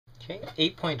Okay,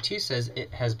 8.2 says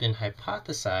it has been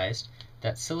hypothesized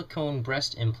that silicone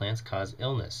breast implants cause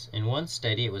illness. In one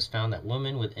study, it was found that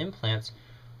women with implants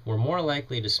were more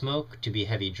likely to smoke, to be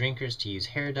heavy drinkers, to use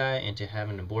hair dye, and to have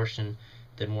an abortion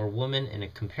than were women in a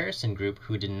comparison group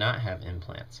who did not have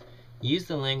implants. Use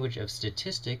the language of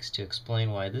statistics to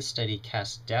explain why this study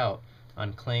casts doubt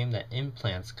on claim that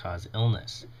implants cause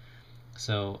illness.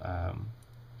 So,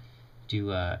 do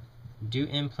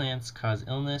implants cause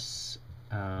illness?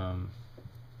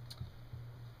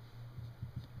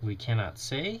 We cannot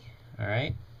say. All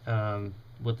right.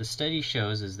 What the study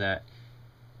shows is that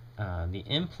the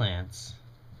implants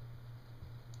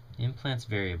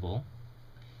variable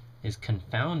is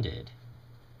confounded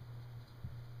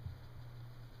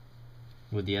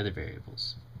with the other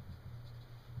variables.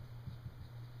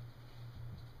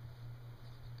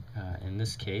 In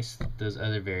this case, those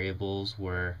other variables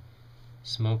were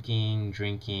smoking,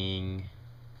 drinking,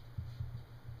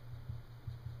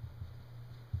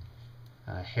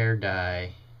 hair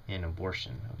dye, and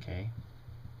abortion. Okay.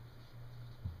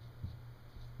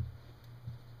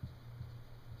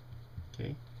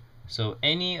 Okay. So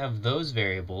any of those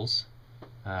variables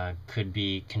could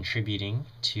be contributing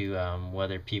to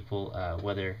whether people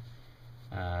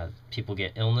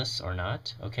get illness or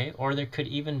not. Okay. Or there could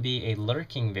even be a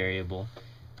lurking variable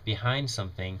behind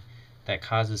something that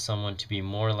causes someone to be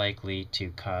more likely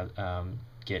to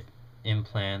get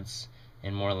implants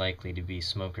and more likely to be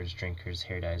smokers, drinkers,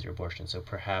 hair dyes, or abortion. So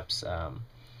perhaps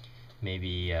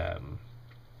maybe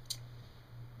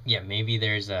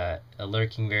there's a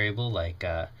lurking variable like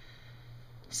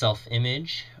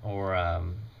self-image or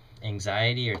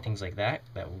anxiety or things like that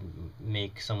that will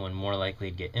make someone more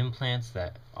likely to get implants,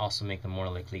 that also make them more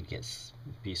likely to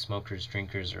be smokers,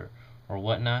 drinkers, or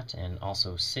whatnot, and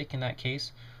also sick in that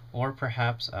case. Or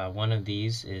perhaps one of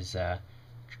these is the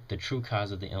true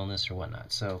cause of the illness or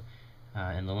whatnot. So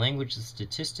in the language of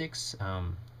statistics,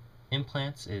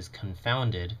 implants is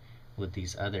confounded with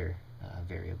these other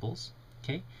variables.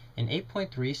 Okay, and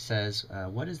 8.3 says,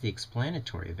 what is the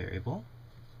explanatory variable?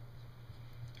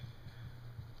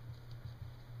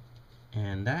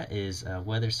 And that is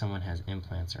whether someone has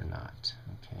implants or not.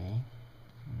 Okay.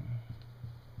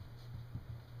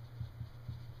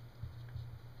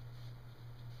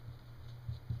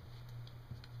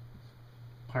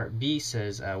 Part B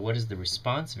says, what is the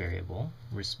response variable?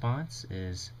 Response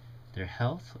is their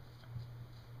health,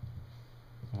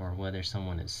 or whether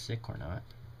someone is sick or not,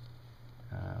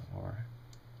 or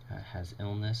has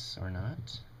illness or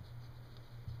not.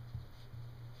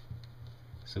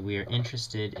 So we are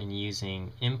interested in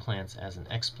using implants as an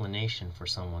explanation for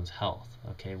someone's health,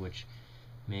 okay, which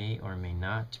may or may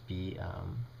not be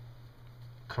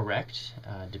correct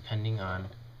depending on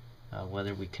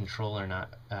whether we control or not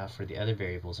for the other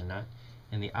variables or not.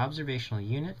 And the observational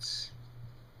units,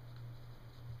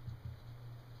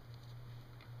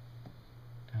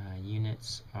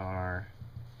 are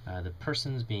the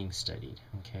persons being studied,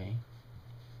 okay?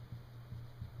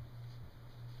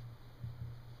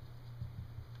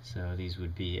 So these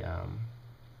would be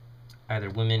either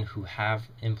women who have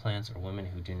implants or women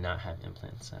who do not have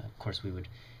implants. Of course, we would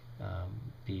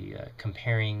be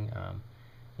comparing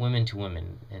women to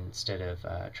women instead of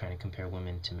trying to compare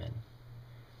women to men.